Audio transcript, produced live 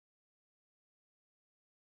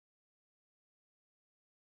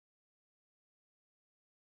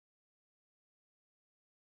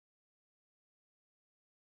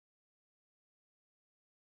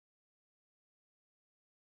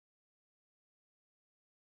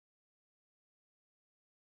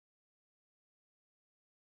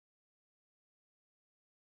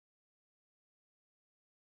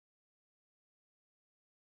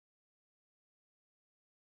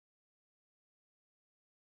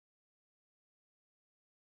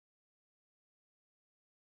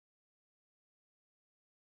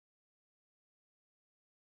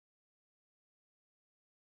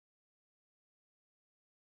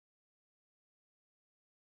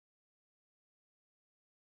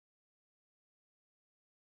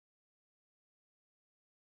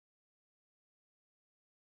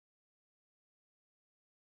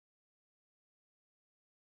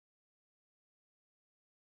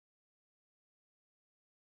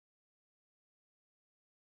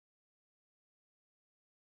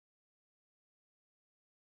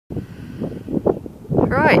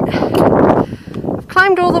Right, I've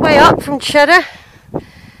climbed all the way up from Cheddar,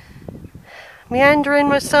 meandering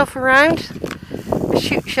myself around the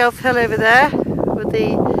shoot shelf hill over there with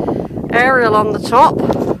the aerial on the top.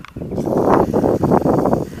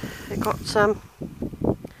 I've got some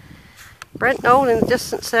Brent Knoll in the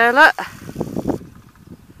distance there, look.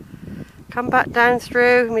 Come back down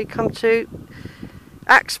through and we come to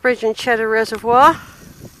Axbridge and Cheddar Reservoir.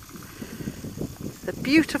 The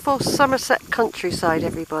beautiful Somerset countryside,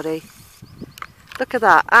 everybody. Look at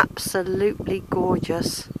that, absolutely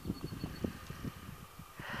gorgeous.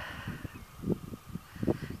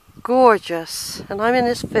 Gorgeous. And I'm in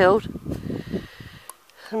this field.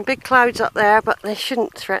 Some big clouds up there, but they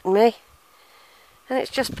shouldn't threaten me. And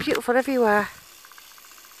it's just beautiful everywhere.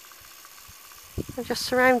 I'm just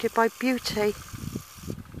surrounded by beauty.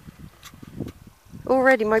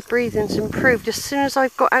 Already my breathing's improved as soon as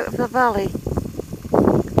I've got out of the valley.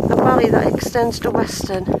 The valley that extends to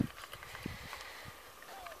Weston.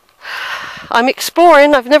 I'm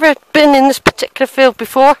exploring. I've never been in this particular field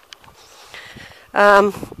before.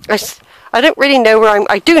 I don't really know where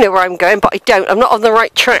I do know where I'm going, but I don't. I'm not on the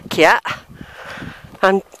right track yet.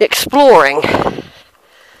 I'm exploring.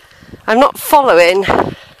 I'm not following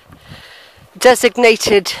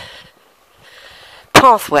designated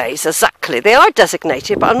pathways exactly. They are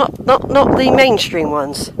designated, but I'm not the mainstream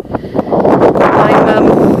ones. I'm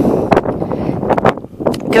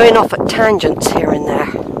going off at tangents here and there.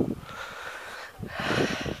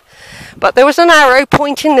 But there was an arrow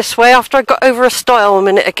pointing this way after I got over a stile a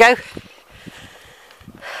minute ago.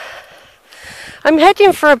 I'm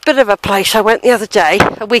heading for a bit of a place I went the other day,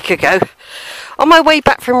 a week ago, on my way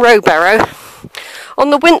back from Rowbarrow, on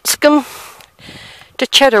the Winscombe to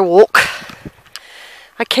Cheddar walk.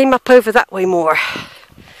 I came up over that way more.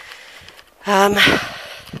 But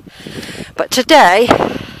today,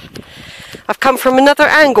 I've come from another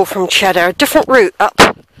angle from Cheddar, a different route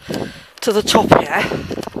up to the top here.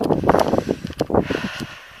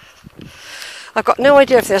 I've got no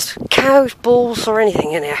idea if there's cows, bulls or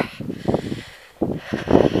anything in here.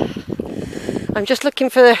 I'm just looking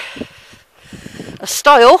for a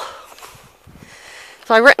stile.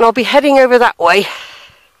 So I reckon I'll be heading over that way.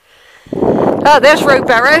 Oh, there's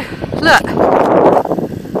Rowbarrow. Look.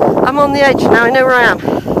 I'm on the edge now, I know where I am.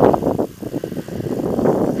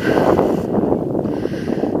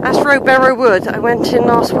 That's Rowbarrow Wood. I went in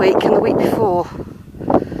last week and the week before.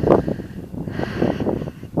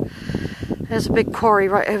 There's a big quarry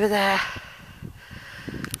right over there.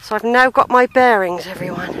 So I've now got my bearings,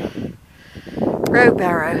 everyone.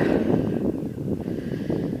 Rowbarrow.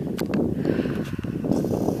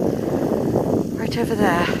 Right over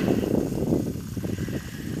there.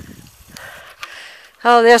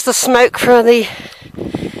 Oh, there's the smoke from the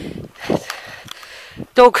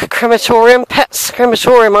dog crematorium, pets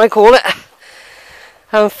crematorium I call it.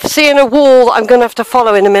 I'm seeing a wall that I'm going to have to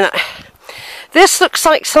follow in a minute. This looks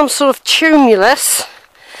like some sort of tumulus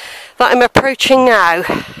that I'm approaching now.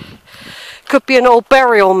 Could be an old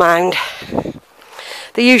burial mound.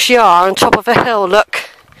 They usually are on top of a hill, look.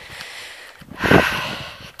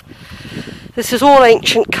 This is all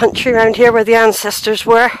ancient country around here where the ancestors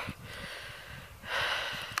were.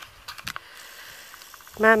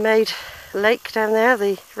 Man-made lake down there,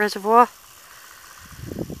 the reservoir.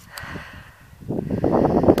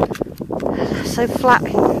 So flat.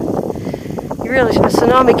 You realise if a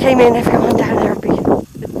tsunami came in, everyone down there would be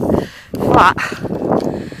flat.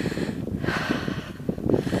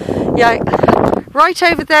 Yeah, right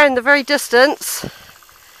over there in the very distance,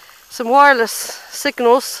 some wireless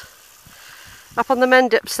signals up on the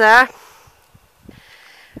Mendips there.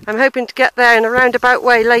 I'm hoping to get there in a roundabout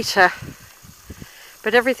way later.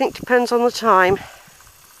 But everything depends on the time.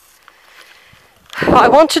 What I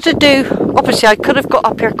wanted to do, obviously I could have got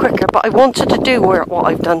up here quicker, but I wanted to do what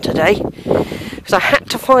I've done today, because I had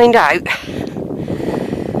to find out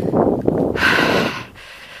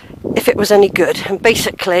if it was any good. And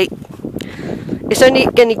basically, it's only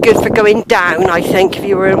any good for going down, I think, if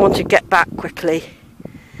you want to get back quickly.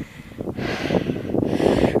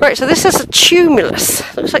 Right, so this is a tumulus.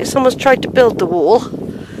 Looks like someone's tried to build the wall.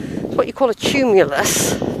 What you call a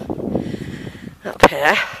tumulus up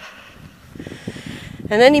here,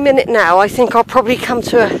 and any minute now I think I'll probably come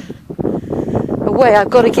to a way I've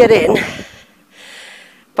got to get in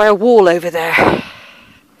by a wall over there.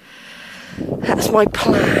 That's my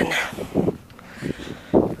plan.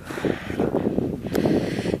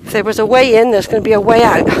 If there was a way in, there's going to be a way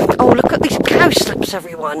out. Oh, look at these cowslips,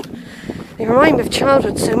 everyone. They remind me of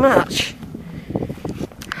childhood so much.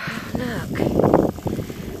 Look.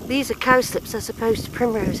 These are cowslips as opposed to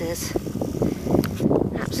primroses.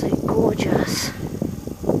 Absolutely gorgeous.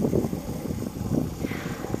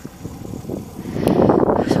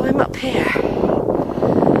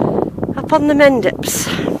 up on the Mendips.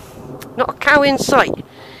 Not a cow in sight.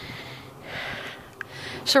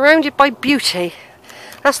 Surrounded by beauty.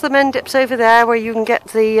 That's the Mendips over there where you can get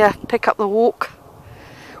the pick up the walk.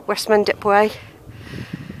 West Mendip Way.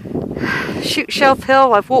 Shoot Shelf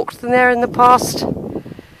Hill, I've walked in there in the past.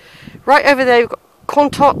 Right over there you've got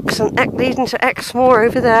Contox and leading to Exmoor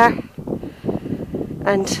over there.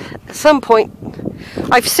 And at some point,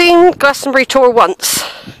 I've seen Glastonbury Tor once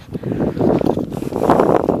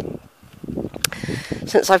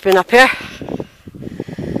since I've been up here.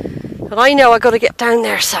 And I know I've got to get down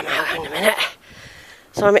there somehow in a minute.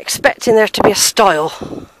 So I'm expecting there to be a stile.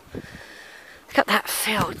 Look at that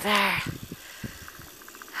field there.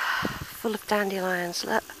 Full of dandelions,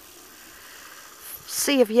 look.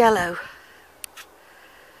 Sea of yellow.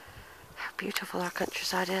 How beautiful our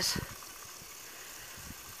countryside is.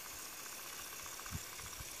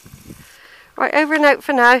 Right, over and out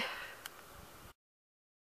for now.